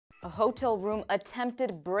A hotel room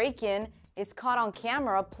attempted break-in is caught on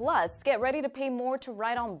camera. Plus, get ready to pay more to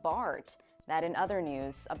ride on BART. That and other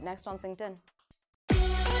news up next on Synced In.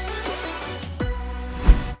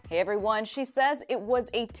 Hey everyone, she says it was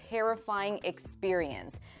a terrifying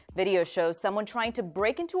experience. Video shows someone trying to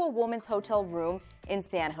break into a woman's hotel room in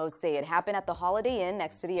San Jose. It happened at the Holiday Inn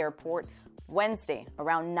next to the airport Wednesday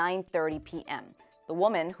around 9:30 p.m. The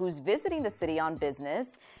woman, who's visiting the city on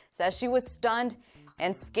business, says she was stunned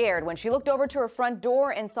and scared when she looked over to her front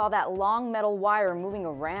door and saw that long metal wire moving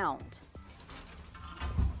around.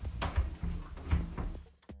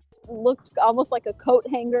 Looked almost like a coat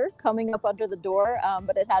hanger coming up under the door,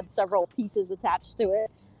 but it had several pieces attached to it.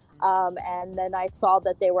 And then I saw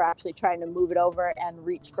that they were actually trying to move it over and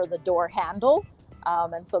reach for the door handle.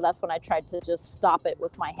 And so that's when I tried to just stop it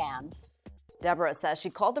with my hand. Deborah says she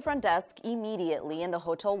called the front desk immediately, and the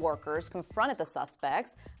hotel workers confronted the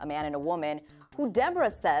suspects, a man and a woman, who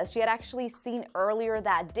Deborah says she had actually seen earlier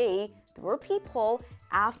that day through a peephole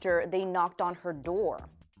after they knocked on her door.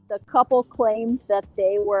 The couple claimed that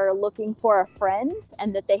they were looking for a friend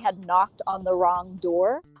and that they had knocked on the wrong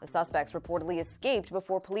door. The suspects reportedly escaped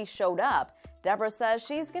before police showed up. Deborah says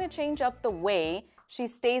she's going to change up the way she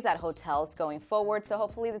stays at hotels going forward, so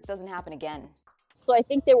hopefully this doesn't happen again. So I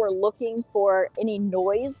think they were looking for any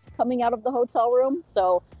noise coming out of the hotel room.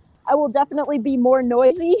 So I will definitely be more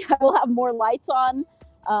noisy. I will have more lights on,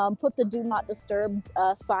 put the do not disturb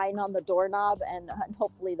sign on the doorknob, and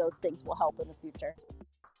hopefully those things will help in the future.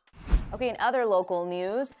 Okay, in other local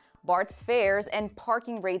news, BART's fares and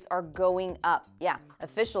parking rates are going up. Yeah,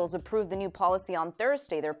 officials approved the new policy on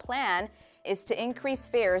Thursday. Their plan is to increase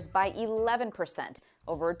fares by 11%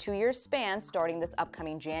 over a 2-year span starting this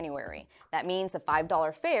upcoming January. That means a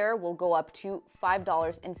 $5 fare will go up to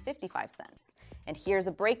 $5.55. And here's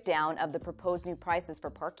a breakdown of the proposed new prices for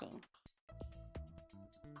parking.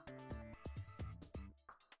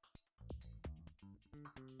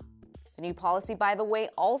 The new policy, by the way,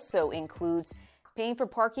 also includes paying for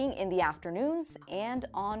parking in the afternoons and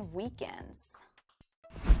on weekends.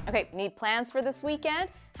 Okay, need plans for this weekend?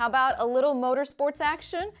 How about a little motorsports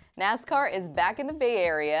action? NASCAR is back in the Bay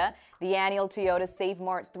Area. The annual Toyota Save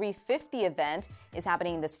Mart 350 event is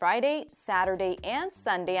happening this Friday, Saturday, and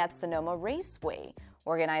Sunday at Sonoma Raceway.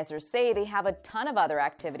 Organizers say they have a ton of other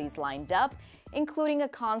activities lined up, including a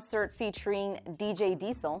concert featuring DJ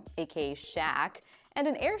Diesel, aka Shaq, and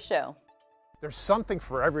an air show. There's something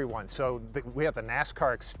for everyone. So we have the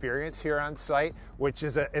NASCAR experience here on site, which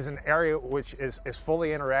is an area which is fully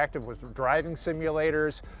interactive with driving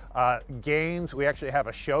simulators, games. We actually have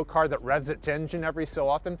a show car that revs its engine every so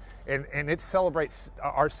often, and it celebrates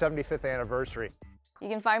our 75th anniversary. You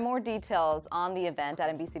can find more details on the event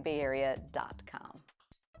at NBCBayArea.com.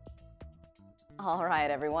 All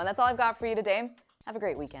right, everyone, that's all I've got for you today. Have a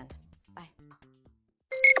great weekend. Bye.